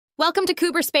Welcome to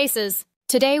Kuber Spaces.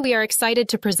 Today we are excited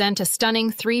to present a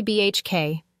stunning 3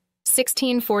 BHK,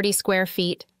 1640 square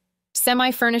feet,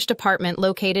 semi-furnished apartment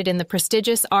located in the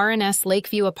prestigious R&S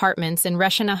Lakeview Apartments in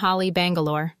North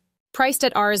Bangalore. Priced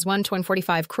at Rs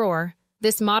 1.45 crore,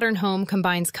 this modern home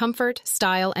combines comfort,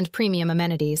 style, and premium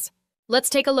amenities.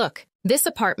 Let's take a look. This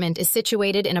apartment is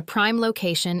situated in a prime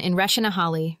location in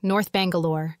Reshanahali, North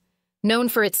Bangalore, known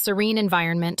for its serene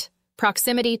environment,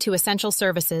 proximity to essential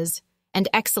services, and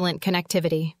excellent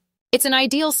connectivity. It's an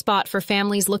ideal spot for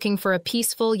families looking for a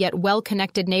peaceful yet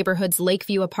well-connected neighborhood's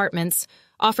Lakeview Apartments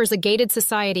offers a gated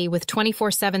society with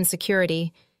 24/7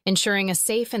 security, ensuring a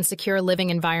safe and secure living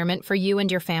environment for you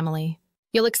and your family.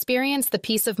 You'll experience the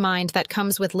peace of mind that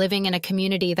comes with living in a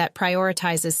community that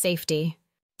prioritizes safety.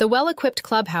 The well-equipped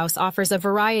clubhouse offers a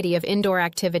variety of indoor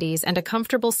activities and a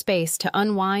comfortable space to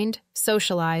unwind,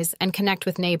 socialize, and connect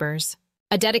with neighbors.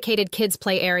 A dedicated kids'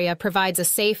 play area provides a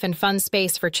safe and fun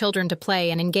space for children to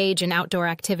play and engage in outdoor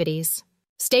activities.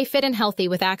 Stay fit and healthy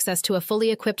with access to a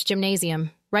fully equipped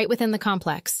gymnasium right within the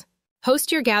complex.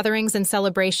 Host your gatherings and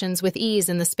celebrations with ease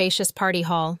in the spacious party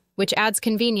hall, which adds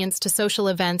convenience to social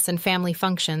events and family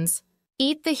functions.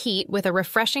 Eat the heat with a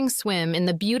refreshing swim in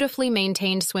the beautifully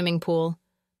maintained swimming pool,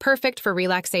 perfect for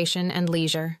relaxation and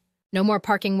leisure. No more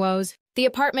parking woes. The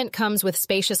apartment comes with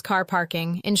spacious car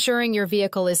parking, ensuring your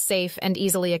vehicle is safe and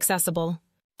easily accessible.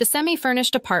 The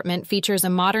semi-furnished apartment features a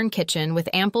modern kitchen with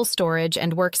ample storage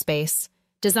and workspace,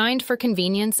 designed for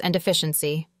convenience and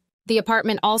efficiency. The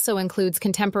apartment also includes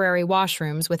contemporary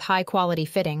washrooms with high-quality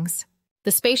fittings.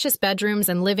 The spacious bedrooms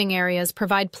and living areas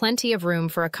provide plenty of room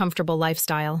for a comfortable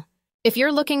lifestyle. If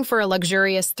you're looking for a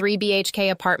luxurious 3 BHK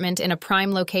apartment in a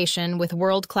prime location with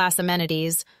world-class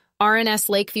amenities, R&S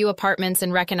Lakeview Apartments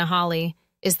in Reshanahali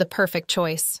is the perfect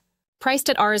choice. Priced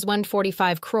at Rs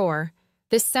 1.45 crore,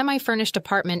 this semi-furnished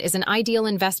apartment is an ideal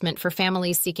investment for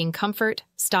families seeking comfort,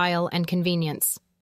 style, and convenience.